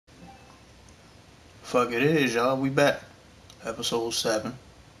Fuck it is, y'all. We back. Episode 7.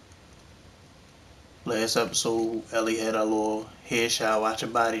 Last episode, Ellie had a little headshot watch a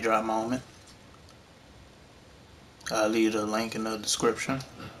body drop moment. I'll leave the link in the description.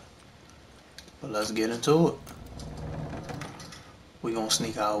 But let's get into it. We gonna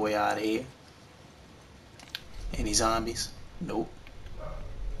sneak our way out of here. Any zombies? Nope.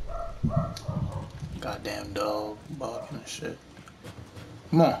 Goddamn dog barking and shit.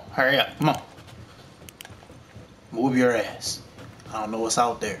 Come on, hurry up, come on. Move your ass. I don't know what's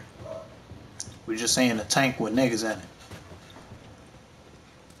out there. We just saying a tank with niggas in it.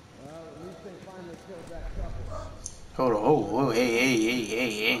 Hold on, oh,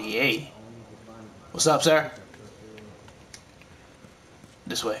 hey. What's up, sir?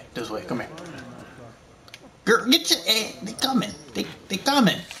 This way, come here. Girl, get your ass, they coming, they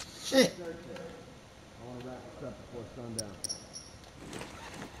coming. Shit.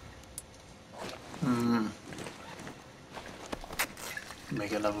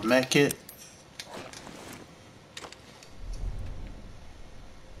 Make another med kit.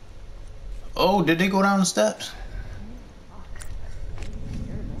 Oh, did they go down the steps?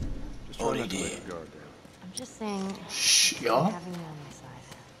 Oh, they did. I'm just saying. Shh, y'all. Having me on my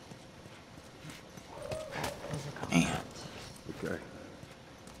side. Damn. Okay.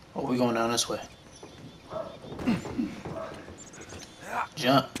 Oh, we going down this way.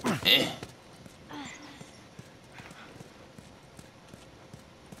 Jump. Eh.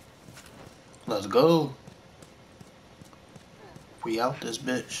 Let's go. We out this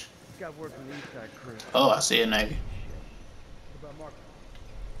bitch. Oh, I see a nigga.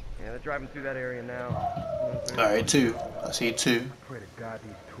 Yeah, they're driving through that area now. Alright, 2. I see 2. Pray to God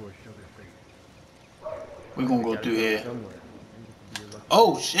these tours show their face. We gonna go through here.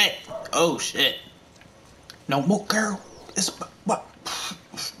 Oh shit! Oh shit! No more, girl. It's what?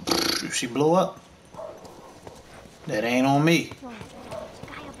 If she blow up, that ain't on me.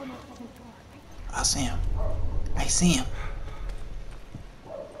 I see him. I see him.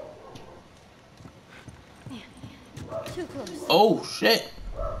 Oh shit!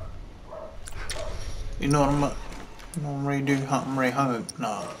 You know what I'm ready to do? I'm ready Hunger.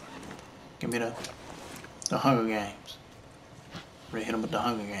 No, give me the Hunger Games. Ready to hit him with the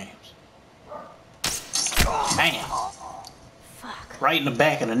Hunger Games. Bam! Fuck. Right in the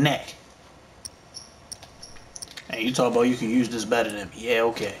back of the neck. Hey, you talk about you can use this better than me? Yeah,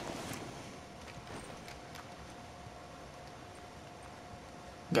 okay.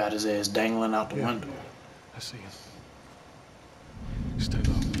 Got his ass dangling out the window. I see him. Stay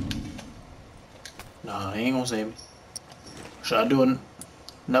low. Nah, he ain't gonna save me. Should I do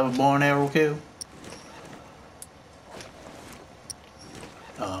another bow and arrow kill?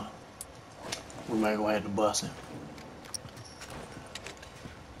 We might go ahead to bust him.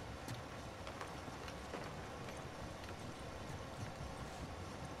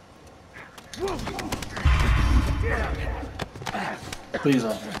 Please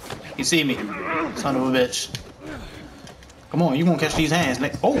don't. He see me. Son of a bitch. Come on, you gonna catch these hands,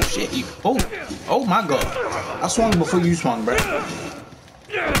 Nick. Oh shit, you. Oh my god. I swung before you swung, bro.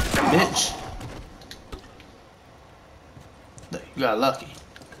 Bitch. You got lucky.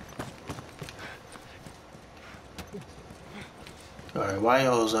 Alright, why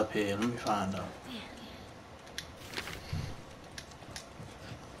y'all's up here? Let me find out.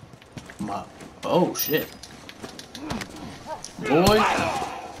 Oh shit. Boy.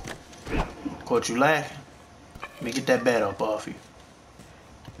 Caught you laughing. Let me get that bat up off you.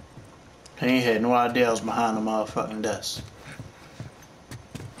 He ain't had no idea I was behind the motherfucking desk.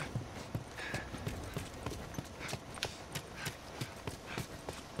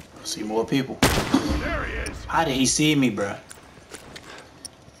 I see more people. There he is. How did he see me, bruh?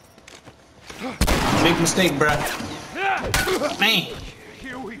 Big mistake, bruh. Man.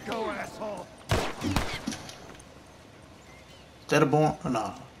 Here we go, asshole. Is that a born? Oh,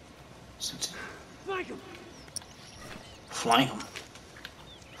 no. Flank him. Flank him.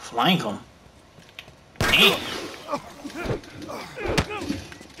 Flank him.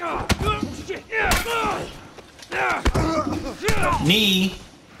 Damn. Knee.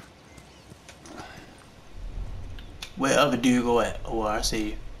 Where other dude go at? Oh, I see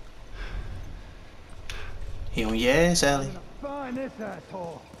you. He on your ass, Allie. Find this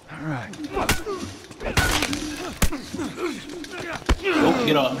asshole. All right. Oh,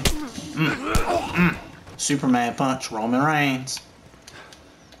 get off me. Superman punch, Roman Reigns.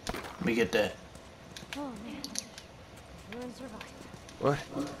 Let me get that. Oh man. Everyone survived. What?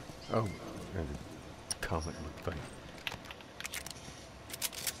 Oh, and the comic book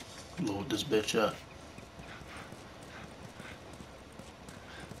thing. Load this bitch up.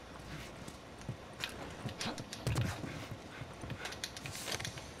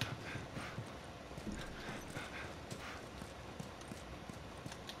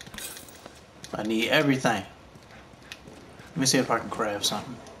 I need everything. Let me see if I can grab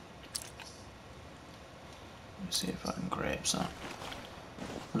something. Let me see if I can grab something.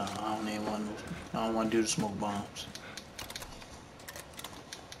 No, I don't even want to. I don't want to do the smoke bombs.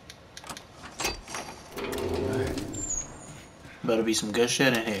 Better be some good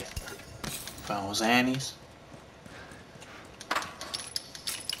shit in here. Found Zannies.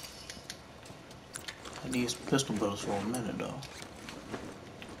 I need some pistol bullets for a minute though.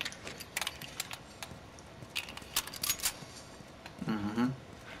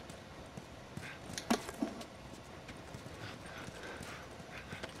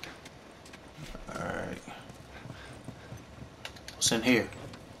 Alright. What's in here?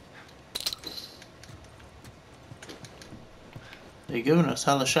 They giving us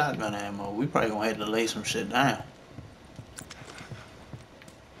hella shotgun ammo. We probably gonna have to lay some shit down.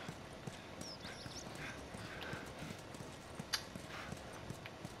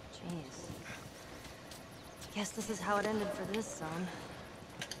 Jeez. Guess this is how it ended for this zone.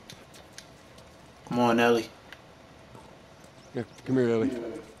 Come on, Ellie. Yeah, come here, Ellie.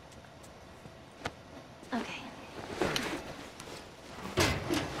 Okay.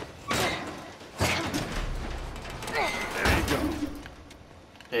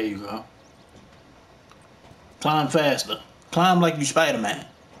 There you go. Climb faster. Climb like you Spider-Man.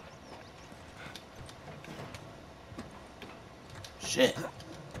 Shit.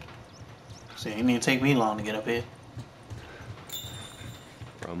 See, it didn't even take me long to get up here.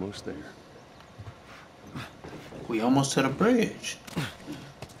 We're almost there. We almost to the bridge.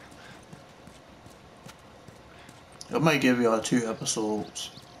 I might give y'all 2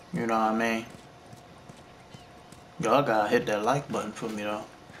 episodes. You know what I mean? Y'all gotta hit that like button for me though.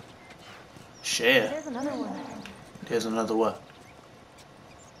 Share. There's another one. There's another what?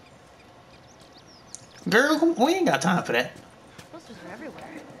 Girl, we ain't got time for that. Posters are everywhere.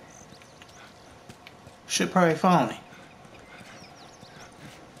 Shit probably phony.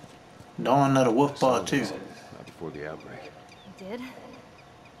 Dawn of the Wolf Part 2. Not before the outbreak. He did?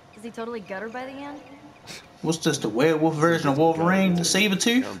 Is he totally gutted by the end? What's this, the werewolf version of Wolverine? The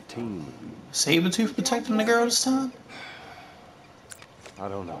Sabretooth? Our team. Sabretooth protecting the girl this time? I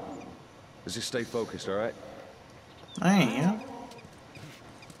don't know. Let's just stay focused, all right? I ain't, you know?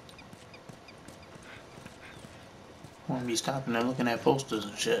 Won't be stopping there looking at posters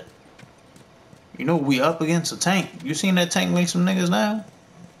and shit. You know we up against a tank. You seen that tank make some niggas down?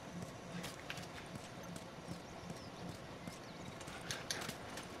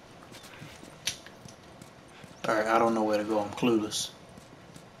 Alright, I don't know where to go. I'm clueless.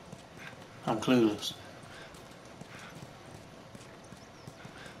 I'm clueless.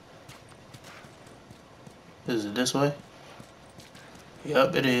 Is it this way?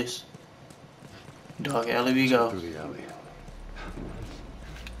 Yup, it is. Dark alley we go. Through the alley.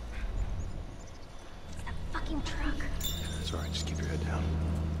 That fucking truck. It's all right. Just keep your head down.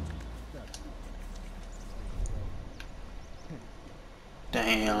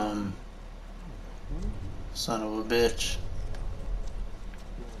 Damn. Son of a bitch.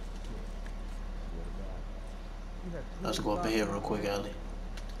 Let's go up in here real quick, Ellie.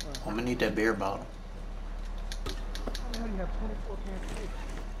 I'm gonna need that beer bottle.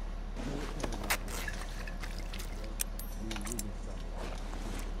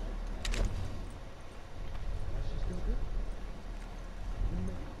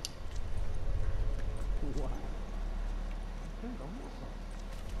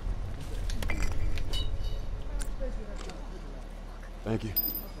 Thank you.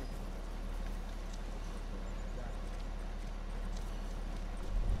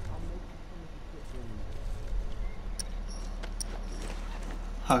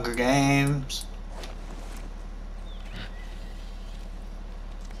 Hunger Games.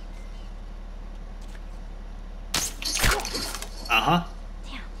 Uh-huh.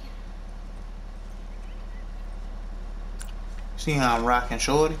 Damn. See how I'm rocking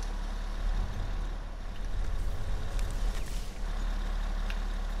shorty?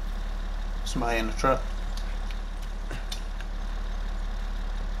 Somebody in the truck.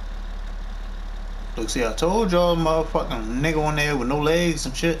 Look, see, I told y'all, motherfucking nigga on there with no legs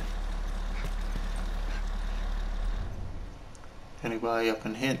and shit. Anybody up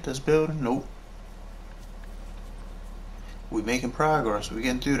in here at this building? Nope. We making progress. We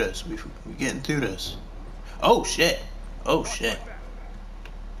getting through this. We getting through this. Oh shit. Oh shit.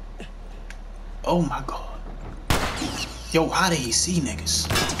 Oh my god. Yo, how did he see niggas?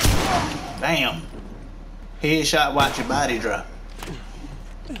 Damn. Headshot, watch your body drop.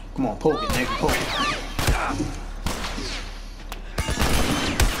 Come on, poke it, nigga, poke it.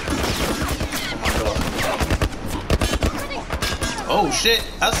 Oh my god. Oh shit,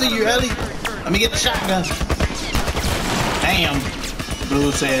 I see you, Ellie. Let me get the shotgun. Damn.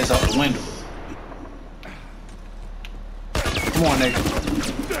 Blew his ass out the window. Come on, nigga.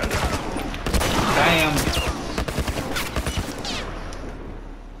 Damn.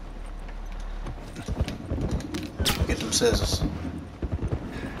 Get them scissors.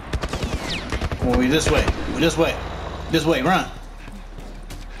 Come on, we this way. We this way. This way, run.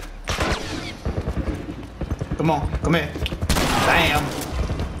 Come on, come here. Damn.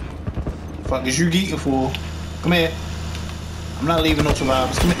 Fuck is you geeking for? Come here. I'm not leaving no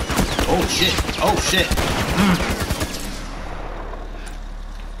survivors. Come here. Oh shit. Oh shit.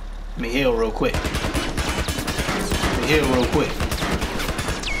 Let me heal real quick. Let me heal real quick.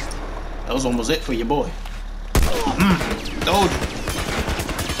 That was almost it for your boy. Told you.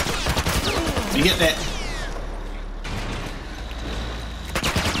 Let me get that.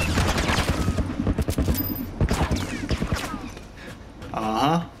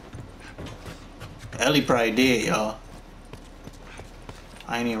 Ellie probably dead, y'all.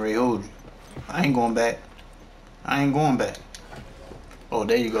 I ain't even ready to hold you. I ain't going back. I ain't going back. Oh,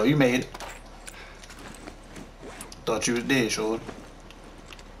 there you go. You made it. Thought you was dead, shorty.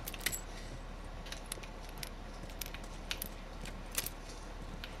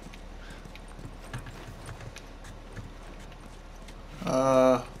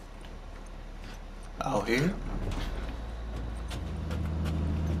 Out here.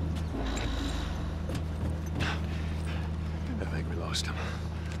 I think we lost him.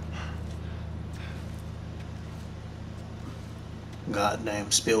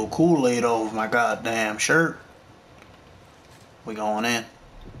 Goddamn spilled Kool-Aid over my goddamn shirt. We going in.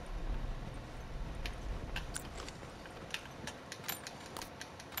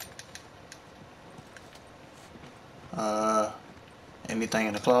 Anything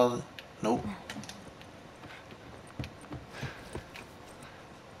in the closet? Nope.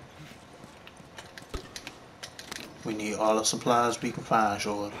 We need all the supplies we can find,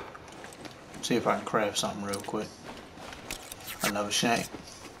 shorty. See if I can craft something real quick. Another shank.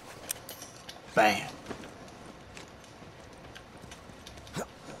 Bam.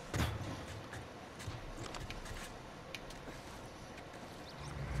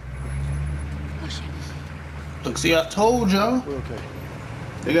 Look, see, I told y'all. We're okay.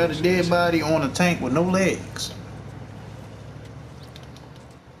 They got a dead body on a tank with no legs.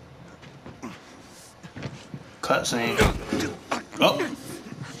 Cutscene. Oh.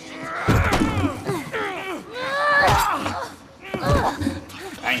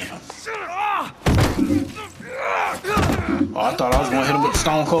 Damn. Oh, I thought I was gonna hit him with the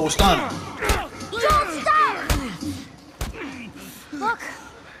Stone Cold Stunner. Don't stop! Look.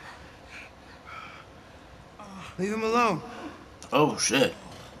 Leave him alone. Oh shit.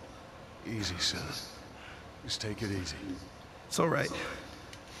 Easy, son. Just take it easy. It's all right.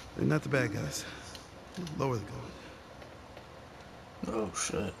 They're not the bad guys. Lower the gun. Oh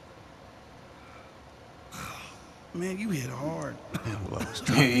shit. Man, you hit hard. Yeah, well, I was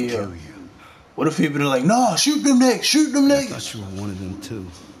trying to kill you. What if people are like, no, shoot them niggas, shoot them I niggas? thought you were one of them too.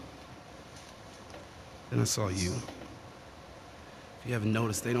 Then I saw you. If you haven't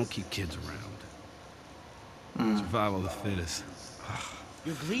noticed, they don't keep kids around. Survival of the fittest.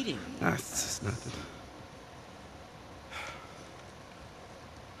 You're bleeding. Nah, it's just nothing.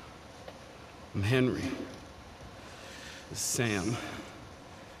 I'm Henry. This is Sam.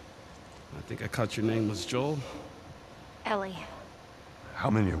 I think I caught your name was Joel. Ellie. How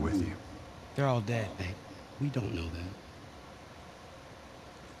many are with you? They're all dead, babe. We don't know that.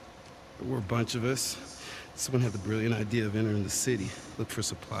 There were a bunch of us. Someone had the brilliant idea of entering the city, look for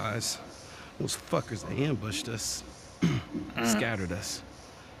supplies. Those fuckers, they ambushed us, scattered us.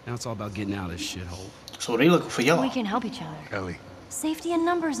 Now it's all about getting out of this shithole. So they looking for y'all. We can help each other. Ellie. Safety in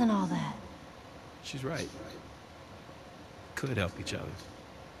numbers and all that. She's right. Could help each other.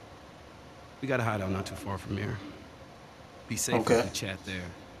 We got a hideout not too far from here. Be safe Okay. if we chat there.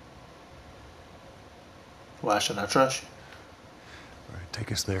 Why should I trust you? All right,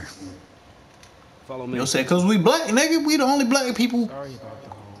 take us there. Follow me. You'll say, cause we black, nigga. We the only black people. Sorry about the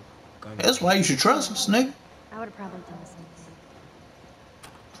whole gun. That's why you should trust us, nigga. I would have probably done the same thing.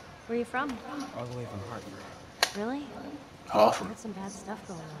 Where are you from? All the way from Hartford. Really? Offer. Heard some bad stuff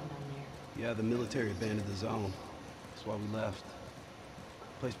going on down there. Yeah, the military abandoned the zone. That's why we left.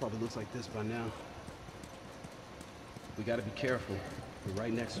 The place probably looks like this by now. We gotta be careful. We're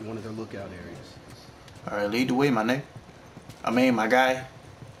right next to one of their lookout areas. All right, lead the way, my nigga. I mean, my guy.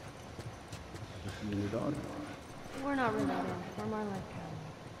 You and your daughter. We're not related. We're more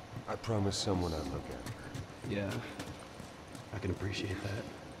like, I promise someone I'd look at. Yeah, I can appreciate that.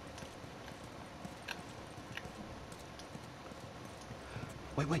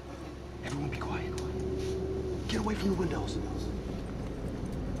 Wait. Everyone be quiet. Get away from the windows.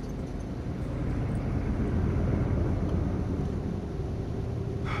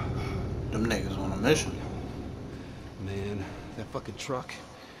 Them niggas on a mission. Man, that fucking truck.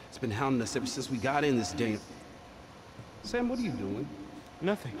 It's been hounding us ever since we got in this damn... Sam, what are you doing?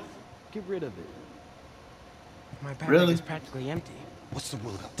 Nothing. Get rid of it. My backpack Really? is practically empty. What's the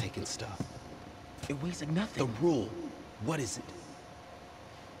rule about taking stuff? It weighs like The nothing. rule. What is it?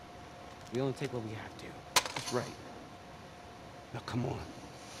 We only take what we have to. That's right. Now come on.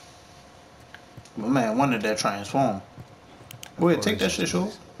 My man wanted that transform. Go ahead, take that shit,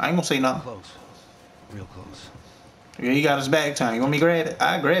 Shorty. I ain't gonna say nothing. Close. Real close. Yeah, he got his bag time. You want me to grab it?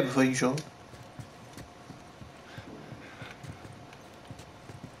 I grab it for you, Shorty.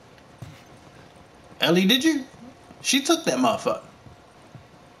 Ellie, did you? She took that motherfucker.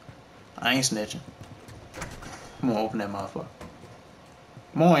 I ain't snitching. Come on, open that motherfucker.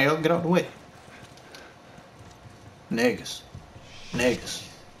 Come on, yo, get out the way. Niggas. Niggas.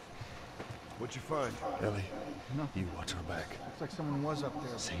 What'd you find? Ellie, Nothing. you watch her back. Looks like someone was up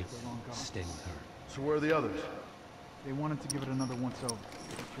there, but Sam, they're long gone. stay with her. So where are the others? They wanted to give it another once over.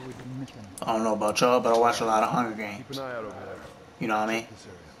 Make sure we didn't miss anything. I don't know about y'all, but I watch a lot of Hunger Games. Keep an eye out over there. You know what I mean? This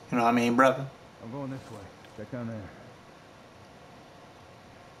area. You know what I mean, brother? I'm going this way. Check down there.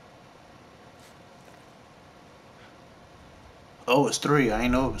 Oh, it's 3. I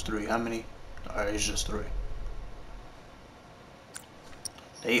ain't know it was 3. How many? Alright, it's just 3.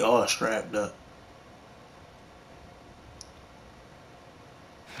 They all strapped up.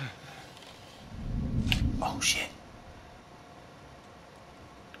 Oh shit.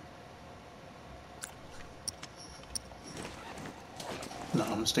 No, I'm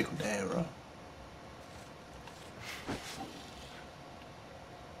gonna stick with the arrow.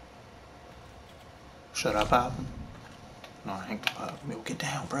 Should I pop him? No, I ain't gonna pop him. Yo, get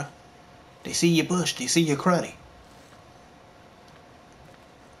down, bruh. They see your bush. They see your cruddy.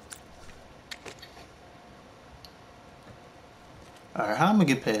 Alright, how am I gonna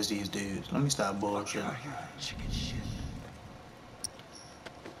get past these dudes? Let me stop bullshitting. Chicken shit.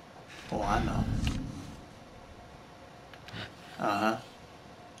 Oh, I know. Uh-huh.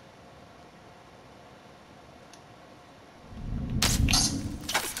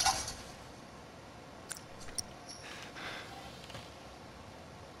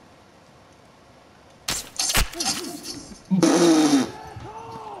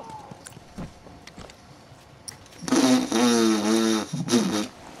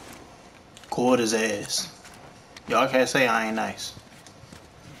 Caught his ass. Y'all can't say I ain't nice.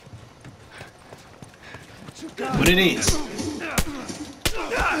 What it is?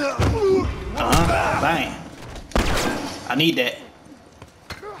 Bang. I need that.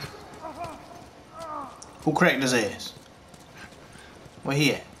 Who cracked his ass? Where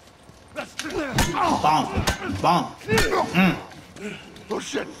he at? Bong. Bong. Oh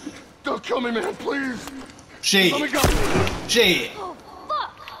shit! Don't kill me, man, please! Shit. Let me go! Shit.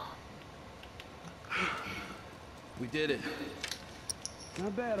 We did it.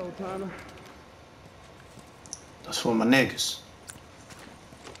 Not bad, old timer. That's for my niggas.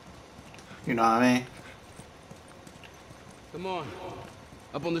 You know what I mean? Come on.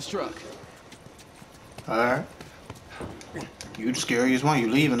 Up on this truck. Alright. You the scariest one. You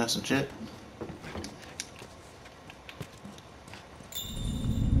leaving us and shit.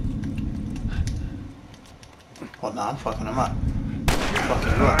 Oh, no, I'm fucking him up.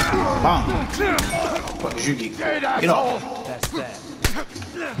 Fucking you up. Bong. Fuck is you geek? Get off. That's that.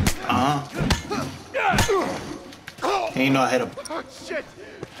 He ain't know I had a... Oh shit!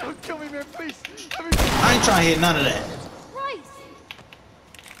 Don't kill me, man, please! Let me... I ain't trying to hit none of that. Christ!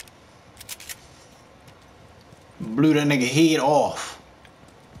 Blew that nigga head off.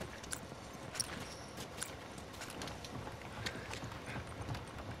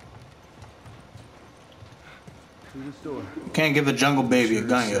 Through this door. You can't give a jungle baby a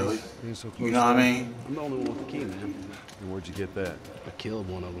gun, yo. Being so close You know what I mean? I'm the only one with the key, man. And where'd you get that? I killed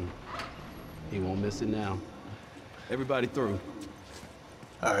one of them. He won't miss it now. Everybody through.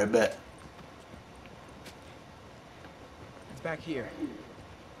 Alright, bet. It's back here.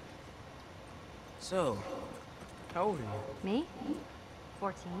 So, how old are you? Me?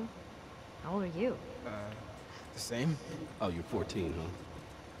 14. How old are you? The same? Oh, you're 14,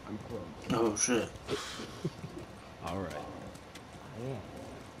 huh? I'm close. Oh, shit. All right. Yeah.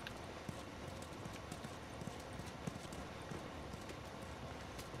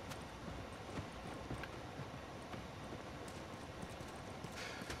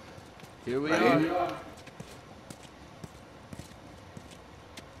 Here we Right are. here.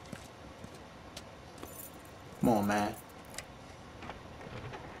 Come on, man.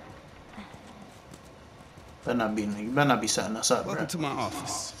 You better not be setting us up, Welcome bro. to my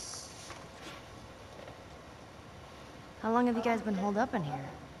office. How long have you guys been holed up in here?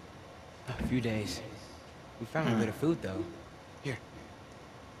 A few days. We found a bit of food, though. Here.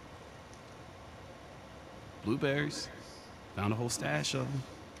 Blueberries. Found a whole stash of them.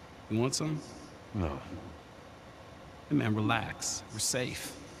 You want some? No. Hey man, relax. We're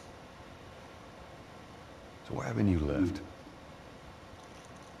safe. So why haven't you left?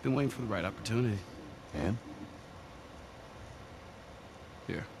 Been waiting for the right opportunity. And?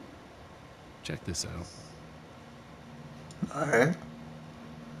 Here. Check this out. Alright.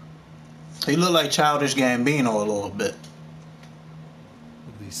 He look like Childish Gambino a little bit.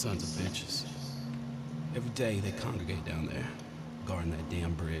 Look at these sons of bitches. Every day they congregate down there, guarding that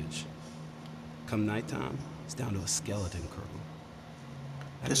damn bridge. Come nighttime, it's down to a skeleton crew.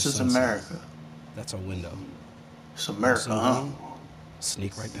 This After is sunset, America. That's our window. It's America, huh?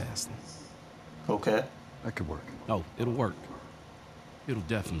 Sneak right past them. Okay. That could work. Oh, it'll work. It'll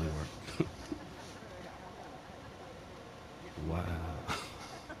definitely work. Wow.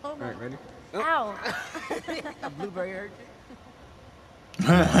 All right, ready? Ow! A blueberry hurt you?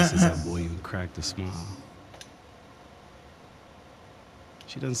 Since that boy even cracked a smile.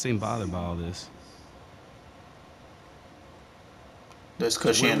 She doesn't seem bothered by all this. That's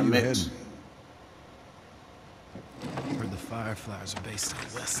because she in the Where were you mix. heading? Heard the Fireflies are based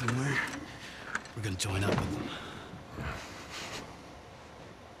out west somewhere. We're gonna join up with them.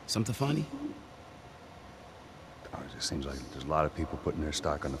 Something funny? Oh, it just seems like there's a lot of people putting their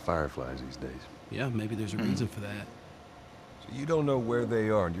stock on the Fireflies these days. Yeah, maybe there's a reason for that. So you don't know where they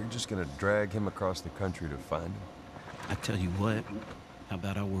are, and you're just gonna drag him across the country to find them? I tell you what, how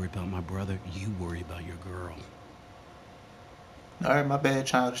about I worry about my brother, you worry about your girl. Alright, my bad,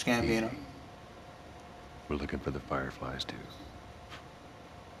 Childish Gambino. We're looking for the Fireflies, too.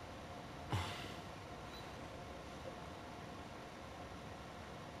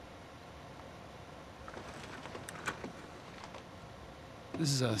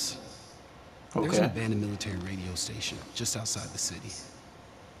 This is us. There's an Okay. abandoned military radio station just outside the city.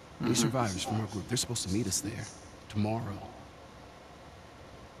 Any survivors from our group, they're supposed to meet us there tomorrow.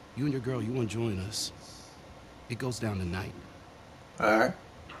 You and your girl, you want to join us? It goes down tonight. Alright.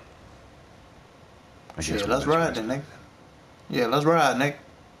 I guess Shit, we're let's best ride friends. then, Nick. Yeah, let's ride, Nick.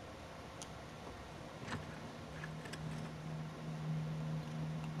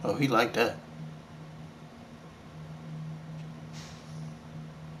 Oh, he like that.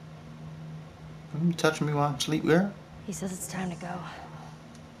 You touch me while I'm asleep, girl? He says it's time to go.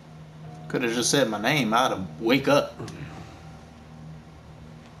 Could have just said my name. I'd have wake up.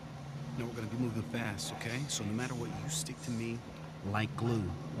 No, we're gonna be moving fast, okay? So no matter what, you stick to me like glue.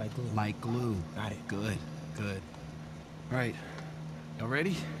 Like glue. Like glue. Got it. Good, good. All right, y'all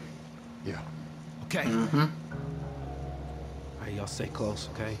ready? Yeah. Okay. Mm-hmm. All right, y'all stay close,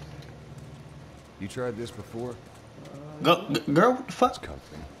 okay? You tried this before? Girl, what the fuck? It's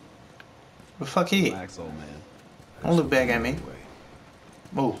comfy. What the fuck he? Relax, old man. Don't look back at me. Anyway,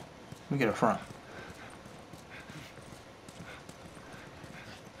 Move. Let me get in front.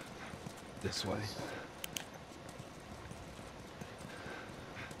 This way.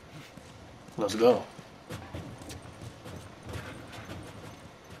 Let's go.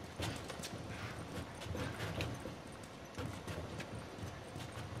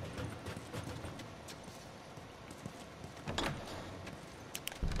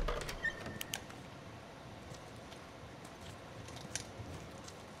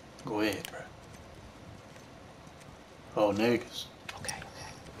 Go ahead, bro. Oh, niggas. Okay,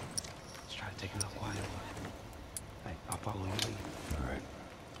 okay. Let's try to take it up quietly. Hey, I'll follow your lead. All right.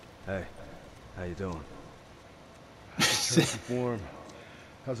 Hey, how you doing? warm.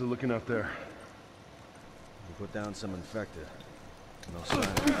 How's it looking out there? We put down some infected. No sign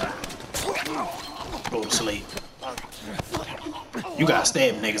of Go to sleep. You gotta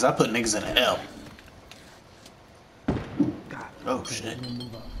stab niggas. I put niggas in an L. Oh, shit.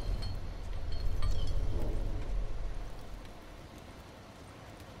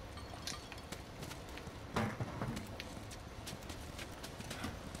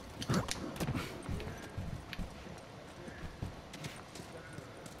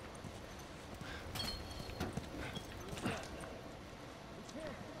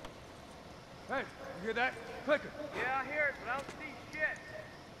 Hey, you hear that? Clicking. Yeah, I hear it, but I don't see shit.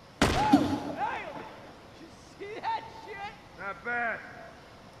 Damn! You see that shit? Not bad.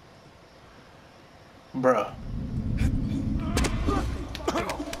 Bruh.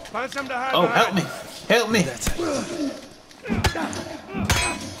 Find something to hide Oh, behind. help me. Help me.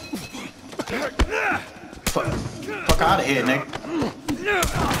 Fuck out of here, nigga.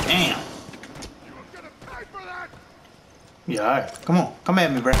 Damn. You're gonna pay for Yeah, alright. Come on. Come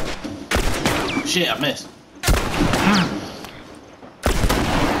at me, bro. Shit, I missed.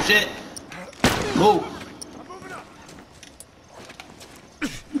 Shit. Move.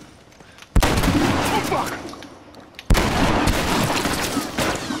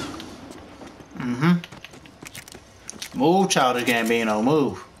 Move, Childish Gambino,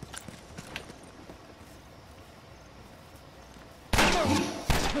 move.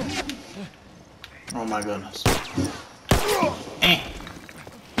 Oh my goodness.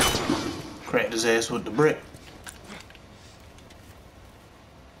 Cracked his ass with the brick.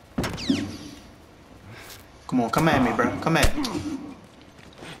 Come on, come at me, bro. Come at me.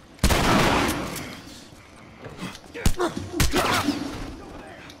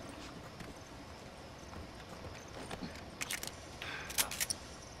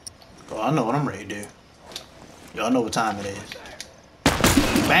 Oh, I know what I'm ready to do. Y'all know what time it is.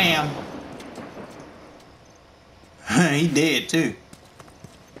 Bam! He dead too.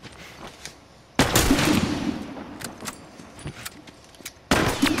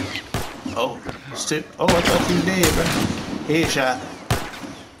 Oh, still. Oh, I thought you were dead, bro. Headshot.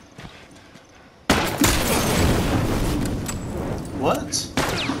 What?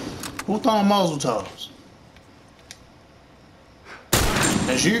 Who throwing muzzle toss?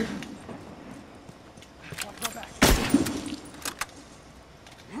 That's you?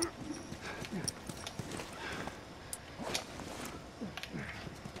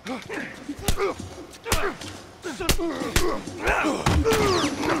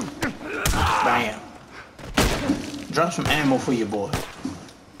 Bam. Drop some ammo for your boy.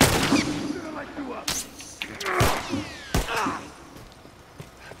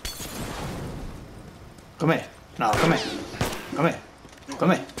 Come here. No, come here. Come here.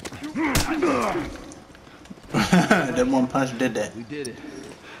 Come here. That one punch did that. We did it.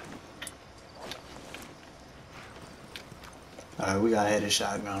 Alright, we gotta have this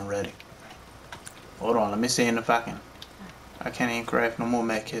shotgun ready. Hold on, let me see if I can. I can't even craft no more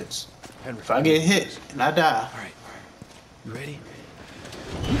med kits. Henry, If I get hit and I die. Alright. You ready?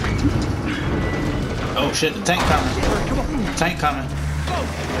 Oh shit, the tank coming. The tank coming.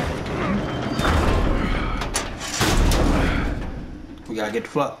 We gotta get the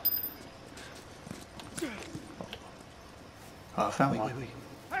fuck. Oh, I found one. Wait.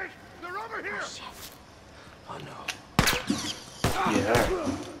 Hey, they're over here! Oh no. Yeah, alright.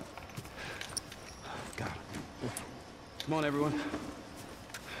 Got him. Come on, everyone.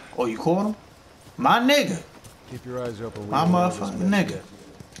 Oh, you caught him? My nigga. Keep your eyes open. My motherfucking nigga.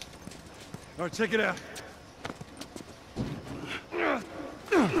 All right, check it out.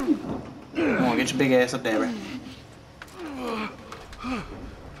 Come on, get your big ass up there, right?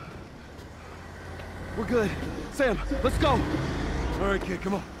 We're good. Sam, let's go. All right, kid,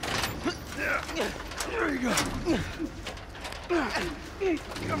 come on. There you go.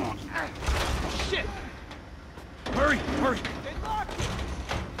 Come on. Shit. Hurry.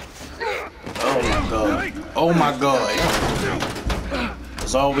 Oh my god. Oh my god.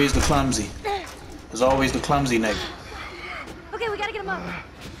 It's always the clumsy. It's always the clumsy nigga. Okay, we gotta get him up.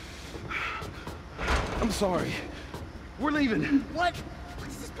 I'm sorry. We're leaving. What?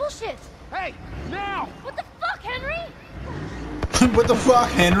 What's this bullshit? Hey, now! What the fuck, Henry? What the fuck,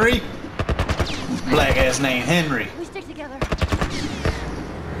 Henry? Black ass name Henry. We stick together.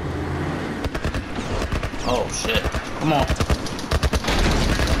 Oh shit. Come on.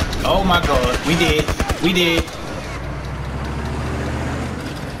 Oh my god. We did.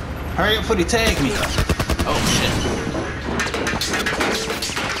 Hurry up before they tag me. Oh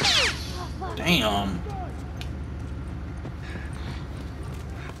shit. Damn.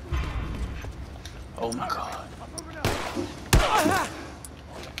 Oh my god.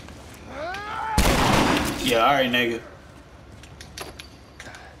 Yeah, alright, nigga.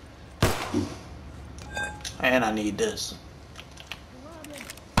 And I need this.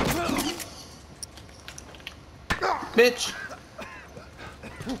 Bitch.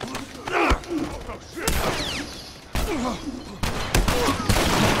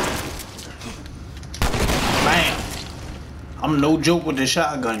 Bam. I'm no joke with the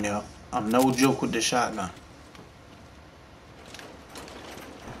shotgun, yo. I'm no joke with the shotgun.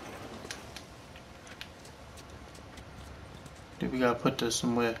 Think we gotta put this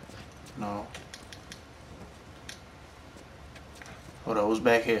somewhere? No. Hold on, what's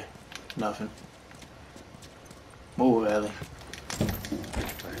back here? Nothing. Move, Ellie.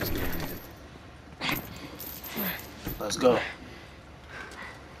 Let's go.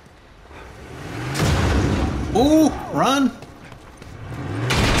 Ooh, run!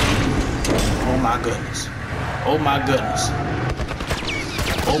 Oh my goodness. Oh my goodness.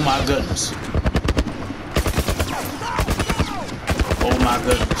 Oh my goodness. Oh my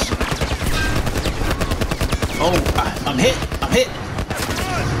goodness. Oh, I'm hit. I'm hit.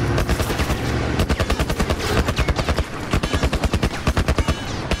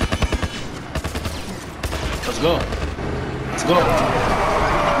 Let's go. Let's go.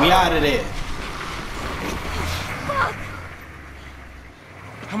 We out of there. Fuck!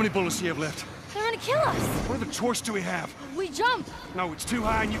 How many bullets do you have left? They're gonna kill us. What other choice do we have? We jump. No, it's too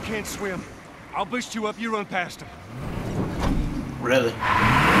high and you can't swim. I'll boost you up, you run past them. Really?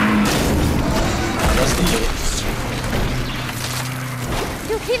 That's the hit.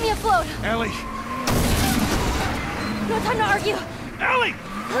 You keep me afloat. Ellie! No time to argue. Ellie!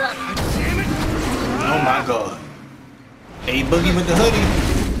 Damn it! Oh my god. A boogie with the hoodie.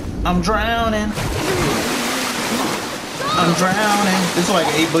 I'm drowning. I'm drowning. This is like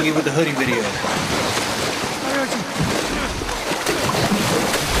an A Boogie with the Hoodie video.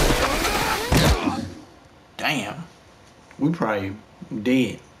 Damn. We probably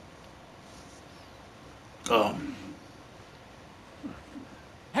dead.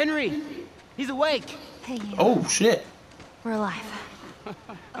 Henry! He's awake! Hey, Oh shit. we're alive.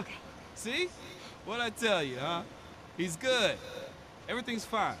 Okay. See? What'd I tell you, huh? He's good. Everything's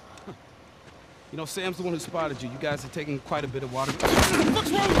fine. You know, Sam's the one who spotted you. You guys are taking quite a bit of water.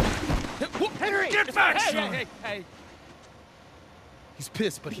 What's wrong? Henry! Get back, son! Hey. He's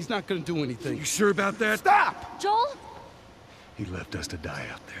pissed, but he's not gonna do anything. You sure about that? Stop! Joel? He left us to die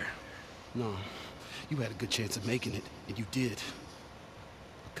out there. No, you had a good chance of making it, and you did.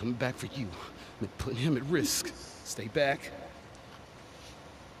 But coming back for you meant putting him at risk. Stay back.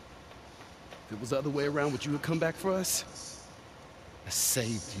 If it was the other way around, would you have come back for us? I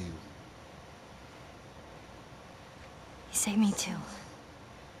saved you. You saved me too.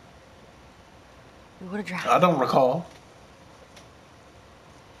 We would have drowned. I don't recall.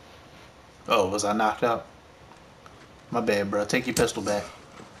 Oh, was I knocked out? My bad, bro. Take your pistol back.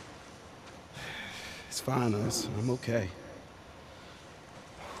 It's fine, us. I'm okay.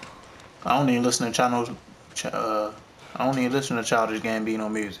 I don't even listen to channels. I don't even listen to Childish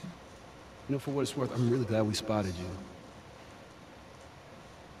Gambino music. You know, for what it's worth, I'm really glad we spotted you.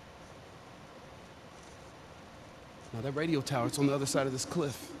 Now, that radio tower, it's on the other side of this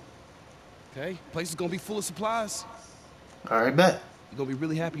cliff. Okay? Place is gonna be full of supplies. Alright, bet. You're gonna be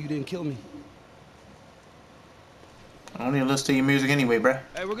really happy you didn't kill me. I don't even listen to your music anyway, bruh.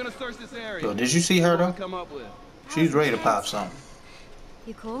 Hey, we're gonna search this area. Yo, did you see her though? Come up with. She's ready to pop something.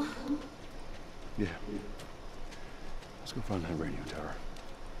 You cool? Yeah. Let's go find that radio tower.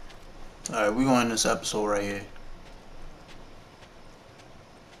 Alright, we gonna end this episode right here.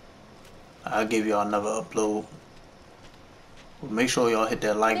 I'll give y'all another upload. Make sure y'all hit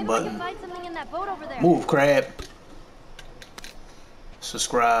that like Maybe we button. can find something in that boat over there. Move, crab.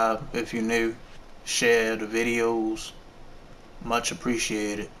 Subscribe if you're new. Share the videos. Much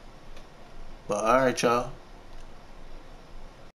appreciated. But alright, y'all.